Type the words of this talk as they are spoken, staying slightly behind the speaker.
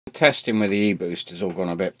Testing with the eBoost has all gone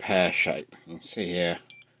a bit pear-shaped. You can see here,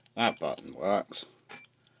 that button works,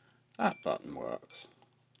 that button works,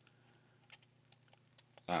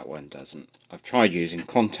 that one doesn't. I've tried using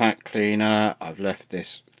contact cleaner, I've left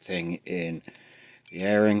this thing in the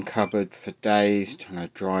airing cupboard for days, trying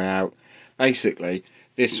to dry out. Basically,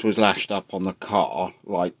 this was lashed up on the car,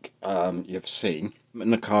 like you've seen,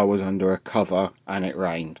 and the car was under a cover and it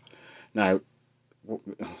rained. Now,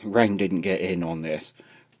 rain didn't get in on this,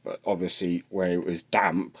 but obviously where it was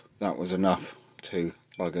damp, that was enough to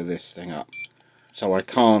bugger this thing up. So I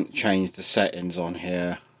can't change the settings on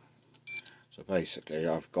here. So basically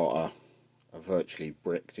I've got a virtually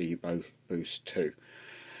bricked eBoost 2,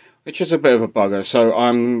 which is a bit of a bugger. So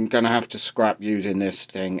I'm going to have to scrap using this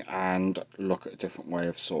thing and look at a different way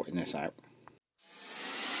of sorting this out.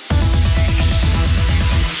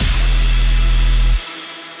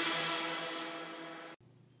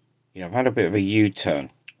 Yeah, I've had a bit of a U-turn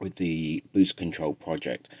with the boost control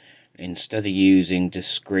project. Instead of using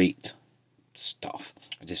discrete stuff,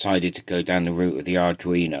 I decided to go down the route of the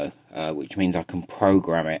Arduino, which means I can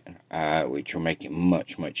program it, which will make it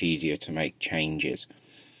much easier to make changes.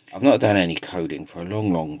 I've not done any coding for a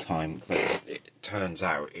long time, but it turns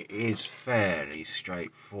out it is fairly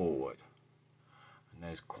straightforward, and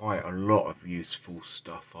there's quite a lot of useful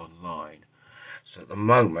stuff online. So at the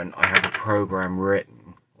moment I have a program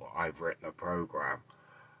written, or I've written a program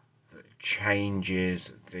that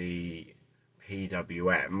changes the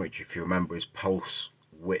PWM, which if you remember is pulse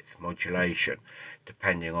width modulation,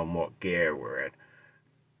 depending on what gear we're in.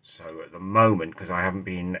 So at the moment, because I haven't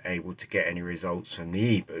been able to get any results from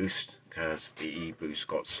the eBoost, because the eBoost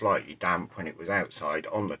got slightly damp when it was outside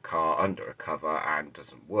on the car under a cover and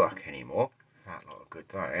doesn't work anymore. That lot of good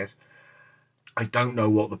that is. I don't know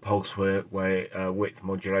what the pulse width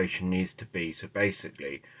modulation needs to be, so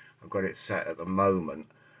basically I've got it set at the moment.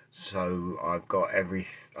 So I've got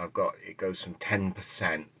it goes from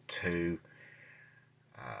 10% to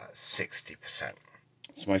 60%.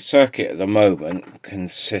 So my circuit at the moment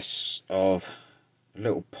consists of a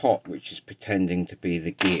little pot which is pretending to be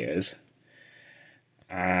the gears,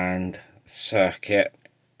 and circuit.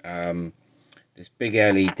 This big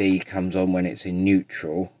LED comes on when it's in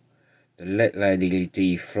neutral. The lit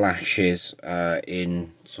LED flashes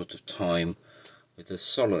in sort of time with the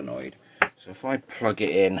solenoid. So if I plug it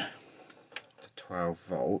in to 12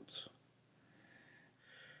 volts,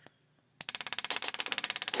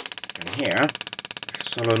 you can hear the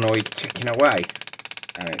solenoid ticking away,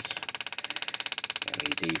 and it's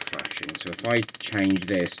LED flashing. So if I change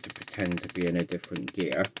this to pretend to be in a different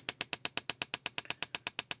gear,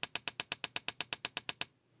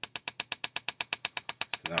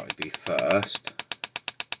 so that would be first.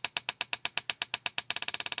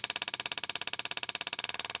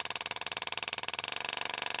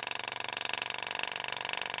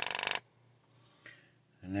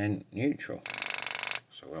 And then neutral.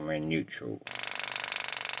 So when we're in neutral,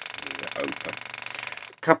 leave it open.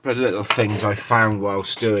 A couple of little things I found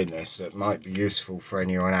whilst doing this that might be useful for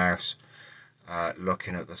anyone else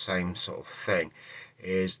looking at the same sort of thing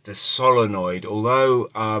is the solenoid. Although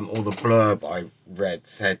all the blurb I read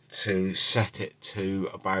said to set it to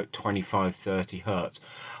about 25-30 Hertz,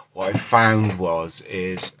 what I found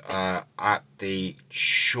is at the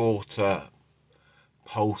shorter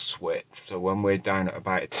pulse width, so when we're down at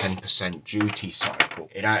about a 10% duty cycle,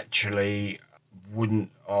 it actually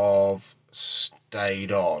wouldn't have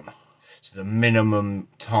stayed on. So the minimum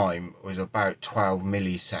time was about 12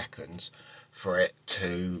 milliseconds for it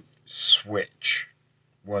to switch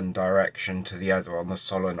one direction to the other on the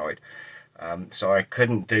solenoid. So I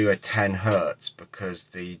couldn't do a 10 Hertz because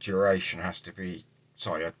the duration has to be,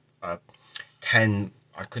 sorry, I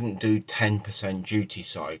couldn't do 10% duty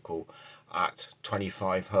cycle at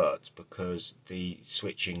 25 Hertz because the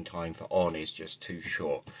switching time for on is just too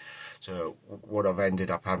short. So what I've ended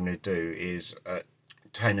up having to do is at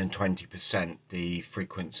 10 and 20% the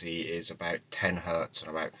frequency is about 10 Hertz and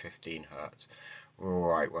about 15 Hertz. We're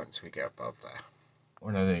alright once we get above there.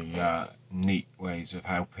 One of the neat ways of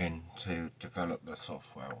helping to develop the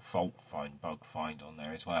software, or fault find, bug find on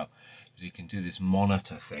there as well, is you can do this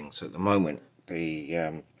monitor thing. So at the moment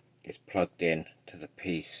it's plugged in to the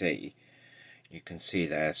PC. You can see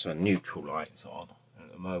there, so neutral light's on. At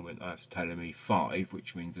the moment that's telling me 5,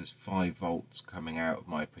 which means there's 5 volts coming out of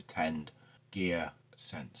my pretend gear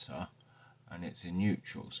sensor, and it's in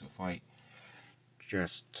neutral. So if I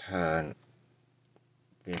just turn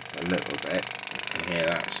this a little bit, you can hear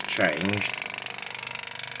that's changed.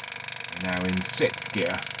 We're now in 6th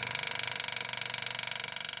gear.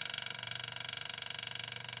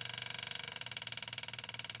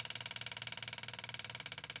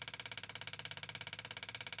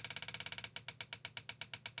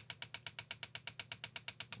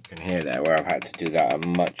 You can hear there where I've had to do that at a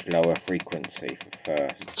much lower frequency for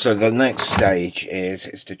first. So the next stage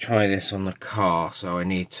is to try this on the car. So I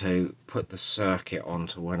need to put the circuit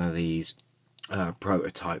onto one of these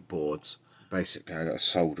prototype boards. Basically I've got to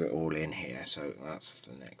solder it all in here, so that's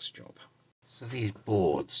the next job. So these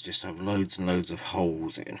boards just have loads and loads of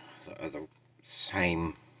holes in that are the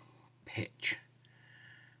same pitch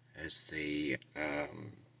as the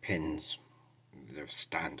pins. The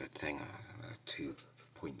standard thing, 2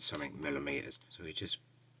 point something millimeters. So we just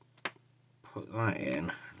put that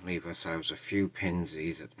in, leave ourselves a few pins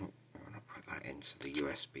either. I'm going to put that into the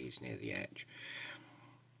USBs near the edge.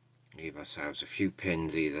 Leave ourselves a few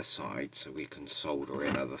pins either side so we can solder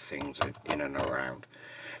in other things in and around.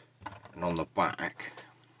 And on the back,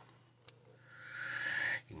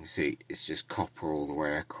 you can see it's just copper all the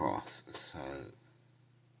way across. So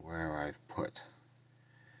where I've put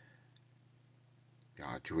the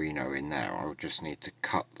Arduino in there, I'll just need to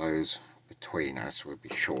cut those between us, so we'll be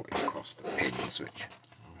shorting across the pins, which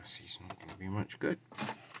obviously is not going to be much good.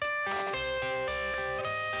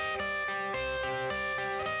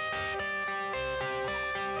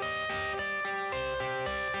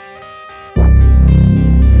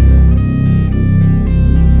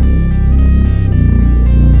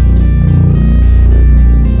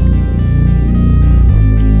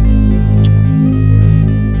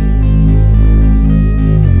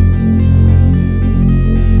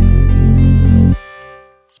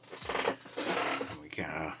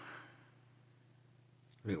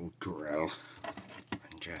 Little drill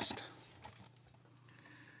and just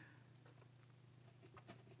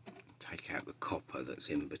take out the copper that's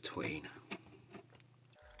in between.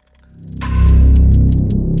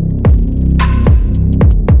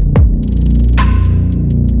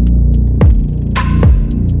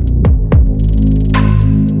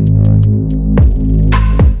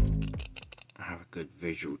 Have a good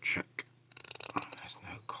visual check. Oh, there's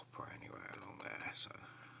no copper anywhere along there, so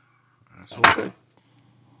that's all good.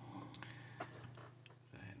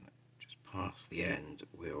 Past the end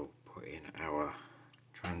we'll put in our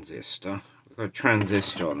transistor. We've got a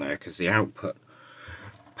transistor on there because the output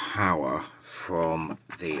power from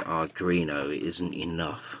the Arduino isn't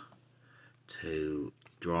enough to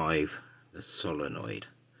drive the solenoid,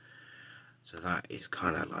 so that is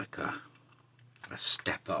kind of like a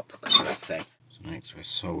step up kind of thing. So next we're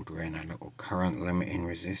soldering a little current limiting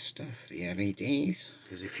resistor for the LEDs,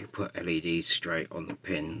 because if you put LEDs straight on the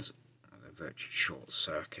pins they're virtually short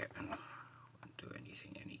circuit and do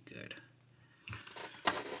anything any good.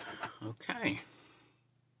 Okay,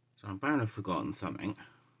 so I'm bound to have forgotten something.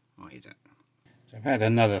 What is it? So I've had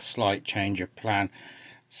another slight change of plan.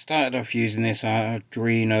 Started off using this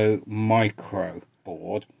Arduino Micro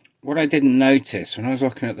board. What I didn't notice when I was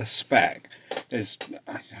looking at the spec, there's,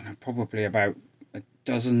 I don't know, probably about a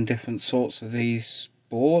dozen different sorts of these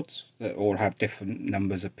boards that all have different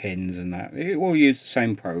numbers of pins and that. They all use the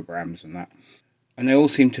same programs and that. And they all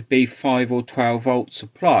seem to be 5 or 12 volt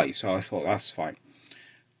supply, so I thought that's fine.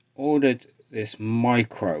 Ordered this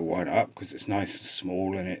micro one up because it's nice and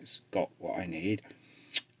small and it's got what I need.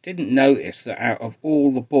 Didn't notice that out of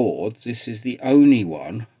all the boards, this is the only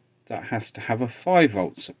one that has to have a 5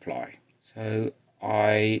 volt supply. So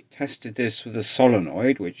I tested this with a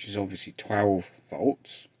solenoid, which is obviously 12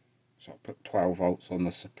 volts. So I put 12 volts on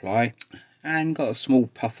the supply and got a small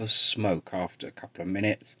puff of smoke after a couple of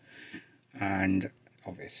minutes. And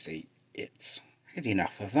obviously it's had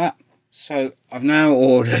enough of that, so I've now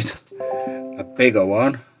ordered a bigger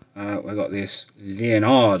one. We've got this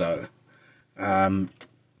Leonardo,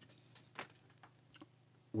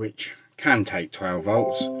 which can take 12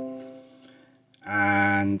 volts,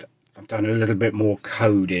 and I've done a little bit more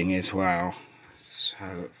coding as well. So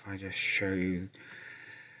if I just show you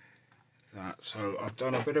that, so I've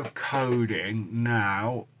done a bit of coding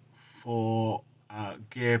now for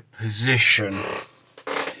gear position.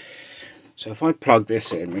 So if I plug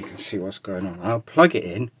this in, we can see what's going on. I'll plug it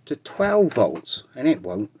in to 12 volts and it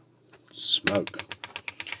won't smoke.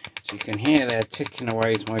 So you can hear there ticking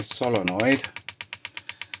away is my solenoid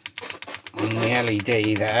on the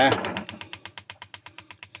LED there.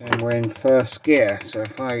 So we're in first gear. So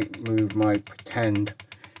if I move my pretend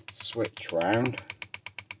switch round,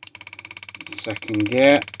 second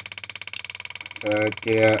gear, third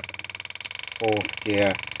gear, fourth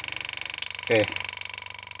gear, fifth,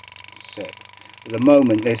 sixth. At the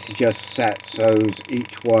moment this is just set, so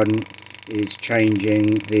each one is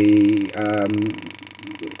changing the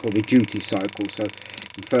called the duty cycle. So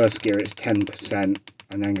in first gear it's 10%,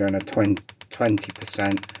 and then going to 20%,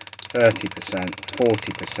 30%,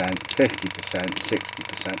 40%, 50%,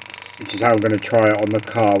 60%. which is how I'm going to try it on the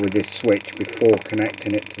car with this switch before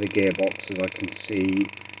connecting it to the gearbox, so I can see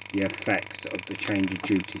the effect of the change of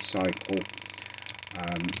duty cycle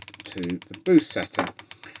to the boost setting.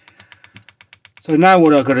 So now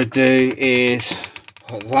what I've got to do is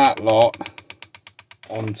put that lot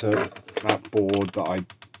onto that board that I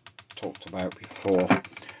talked about before.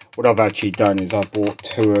 What I've actually done is I bought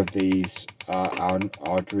 2 of these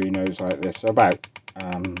Arduinos like this, so about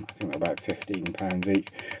I think about £15 each,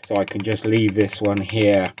 so I can just leave this one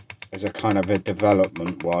here as a kind of a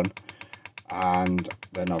development one, and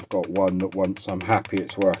then I've got one that once I'm happy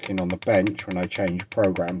it's working on the bench, when I change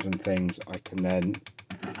programs and things, I can then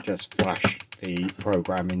just flash the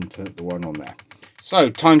program into the one on there. So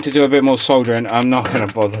time to do a bit more soldering. I'm not going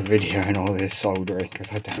to bother videoing all this soldering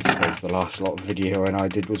because I don't suppose the last lot of video I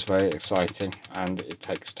did was very exciting, and it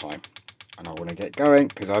takes time, and I want to get going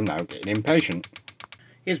because I'm now getting impatient.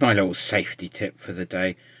 Here's my little safety tip for the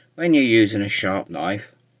day. When you're using a sharp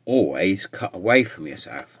knife, always cut away from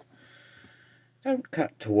yourself. Don't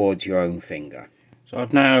cut towards your own finger. So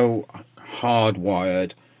I've now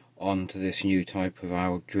hardwired onto this new type of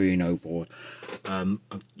Arduino board. I'm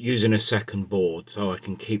using a second board so I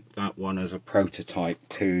can keep that one as a prototype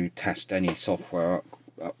to test any software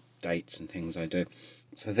updates and things I do.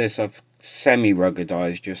 So this I've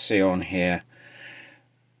semi-ruggedized, you'll see on here.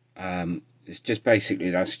 It's just basically,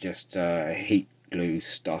 that's just heat glue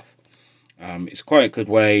stuff. It's quite a good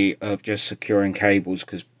way of just securing cables,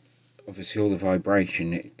 because obviously all the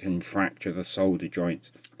vibration, it can fracture the solder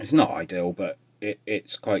joints. It's not ideal, but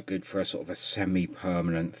it's quite good for a sort of a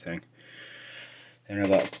semi-permanent thing. Then I've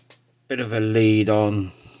got a bit of a lead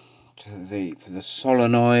on to for the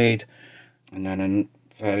solenoid, and then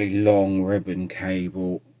a fairly long ribbon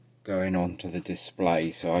cable going onto the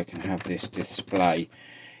display, so I can have this display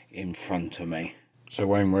in front of me. So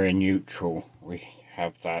when we're in neutral, we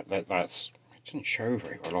have that's, it didn't show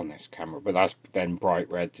very well on this camera, but that's then bright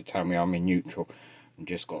red to tell me I'm in neutral, and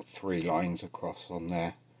just got 3 lines across on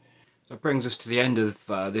there. That brings us to the end of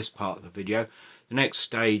this part of the video. The next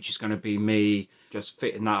stage is going to be me just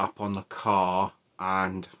fitting that up on the car,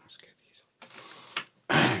 and let's get these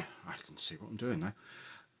off. I can see what I'm doing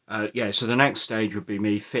now. Yeah, so the next stage would be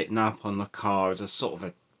me fitting up on the car as a sort of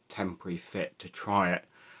a temporary fit to try it,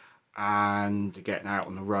 and getting out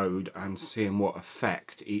on the road and seeing what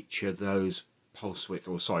effect each of those pulse width,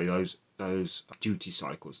 or sorry, those duty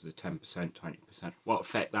cycles, the 10%, 20%, what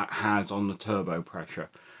effect that has on the turbo pressure.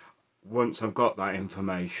 Once I've got that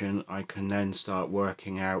information, I can then start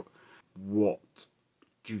working out what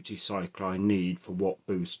duty cycle I need for what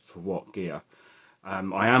boost for what gear.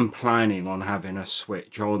 I am planning on having a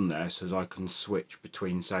switch on there so that I can switch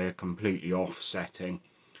between, say, a completely off setting,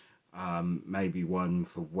 maybe one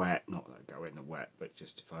for wet, not that I go in the wet, but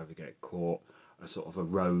just if I ever get caught, a sort of a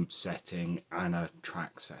road setting and a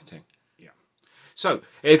track setting. Yeah. So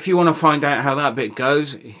if you want to find out how that bit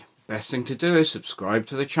goes, best thing to do is subscribe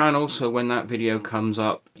to the channel, so when that video comes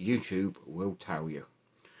up, YouTube will tell you.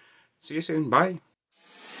 See you soon, bye.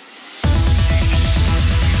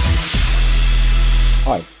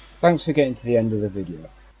 Hi, thanks for getting to the end of the video.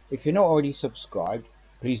 If you're not already subscribed,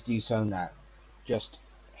 please do so now. Just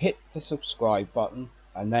hit the subscribe button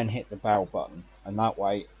and then hit the bell button, and that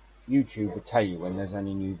way YouTube will tell you when there's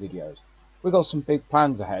any new videos. We've got some big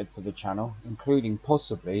plans ahead for the channel, including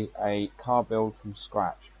possibly a car build from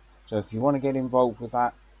scratch. So if you want to get involved with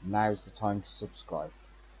that, now's the time to subscribe.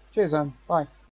 Cheers then, bye.